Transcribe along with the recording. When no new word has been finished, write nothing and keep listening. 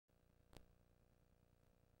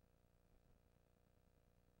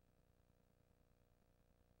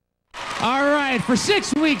All right, for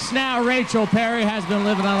 6 weeks now, Rachel Perry has been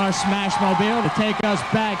living on our Smashmobile to take us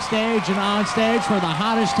backstage and on stage for the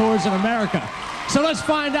hottest tours in America. So let's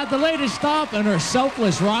find out the latest stop on her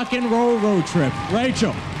selfless rock and roll road trip.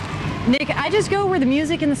 Rachel. Nick, I just go where the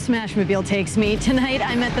music and the Smashmobile takes me. Tonight,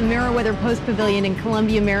 I'm at the Meriwether Post Pavilion in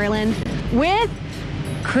Columbia, Maryland, with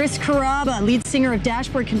Chris Carrabba, lead singer of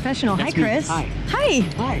Dashboard Confessional. That's Hi, Chris. Me. Hi. Hi.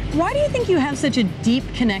 Hi. Why do you think you have such a deep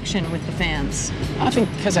connection with the fans? I think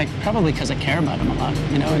probably because I care about them a lot,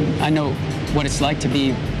 you know, and I know what it's like to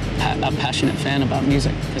be a passionate fan about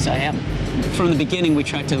music, because I am. From the beginning, we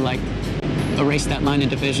tried to erase that line of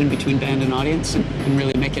division between band and audience and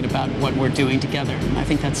really make it about what we're doing together. And I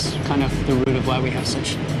think that's kind of the root of why we have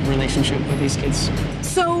such a relationship with these kids.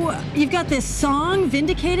 So you've got this song,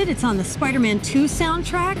 Vindicated. It's on the Spider-Man 2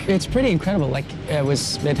 soundtrack. It's pretty incredible.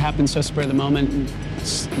 It happened so spur of the moment. And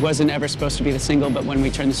it wasn't ever supposed to be the single, but when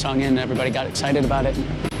we turned the song in, everybody got excited about it. And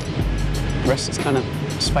the rest is kind of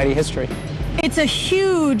Spidey history. It's a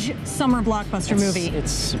huge summer blockbuster movie.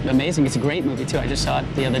 It's amazing. It's a great movie, too. I just saw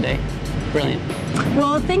it the other day. Brilliant.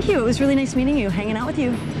 Well, thank you. It was really nice meeting you, hanging out with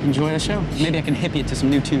you. Enjoy the show. Maybe I can hip you to some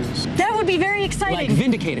new tunes. That would be very exciting. Like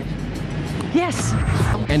Vindicated. Yes.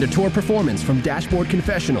 And a tour performance from Dashboard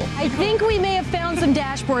Confessional. I think we may have found some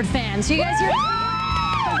Dashboard fans. You guys hear?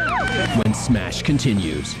 When Smash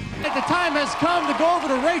continues. The time has come to go over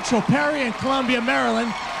to Rachel Perry in Columbia,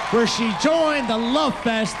 Maryland, where she joined the love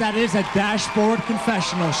fest that is a Dashboard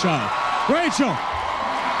Confessional show. Rachel.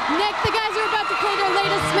 Nick, the guys are about to play their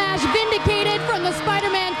latest smash, Vindicated, from the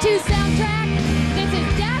Spider-Man 2 soundtrack. This is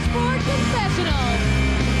Dashboard Confessional.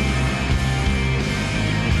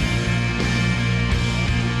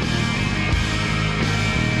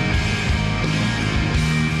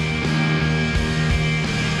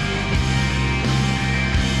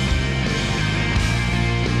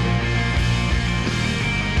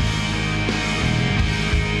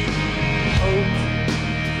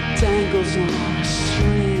 Hope dangles on a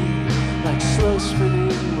string, like slow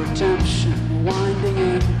spinning redemption, winding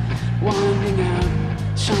in, winding out.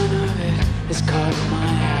 Shine of it has caught my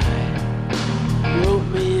eye, rope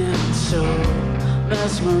me in, so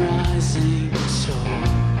mesmerizing, so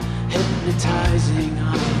hypnotizing. I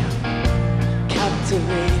am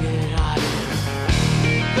captivated. I am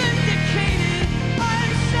vindicated. I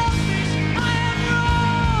am selfish. I am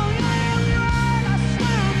wrong. I am right. I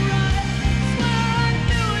swear I'm right. Swear I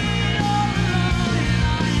knew it all along.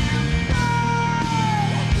 I am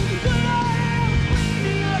but I am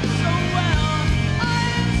cleaning up so well. I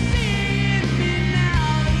am seeing me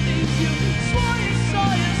now. The things you swore you saw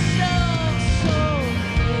yourself. So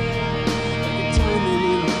like a diamond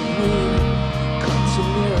in the wind, cut to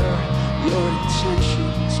mirror your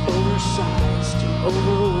intentions, oversized and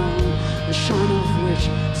overwhelmed. The shine of which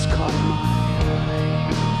has caught my eye,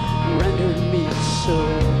 rendered me so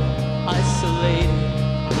isolated,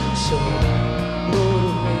 so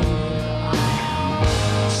motivated. I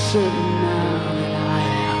am certain now that I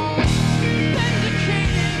am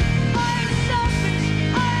vindicated. I am selfish.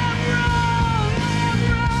 I am wrong. I am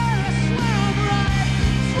right. I swear I'm right.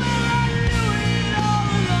 Swear I knew it all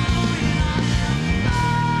along. And I am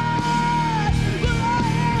not, but I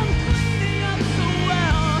am cleaning up so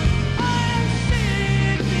well. I am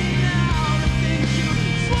seeing me now. The things you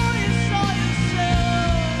swore you saw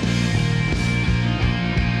yourself.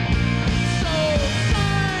 So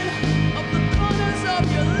sign of the corners of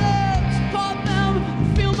your lips, part them,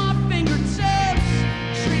 feel my fingertips,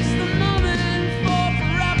 trace the moment for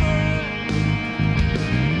forever.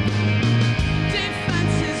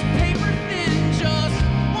 Defenses paper thin, just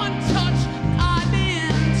one touch, I'm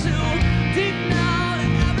in too deep now to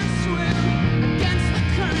ever swim against the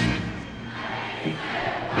current.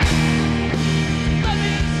 Let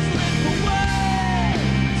me slip away,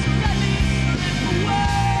 so let me slip away,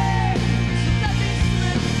 so let me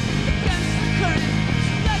slip against the current,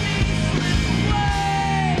 so let me slip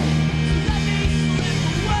away, so let me slip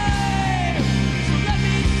away, so let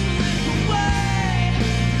me slip away,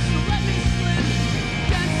 so let me slip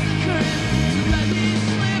against the current, so let me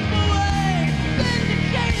slip away.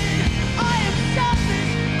 Vindicated, I am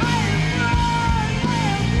selfish, I am wrong, I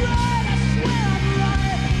am right, I swear I'm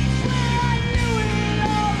right, swear I knew it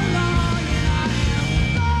all along, and I am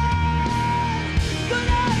fine, but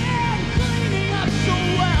I am cleaning up so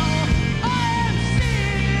well. I am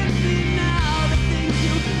seeing me now, the things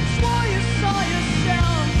you swore you saw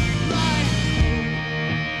yourself, like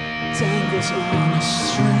dangles on a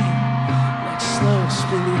string, like slow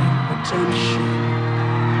spinning redemption.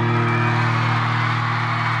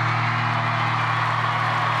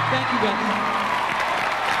 Thank you, guys.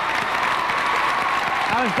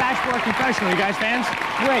 How was Dashboard Confessional? You guys fans?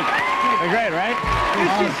 Great. They're great, right?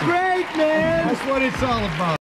 This is great, man. That's what it's all about.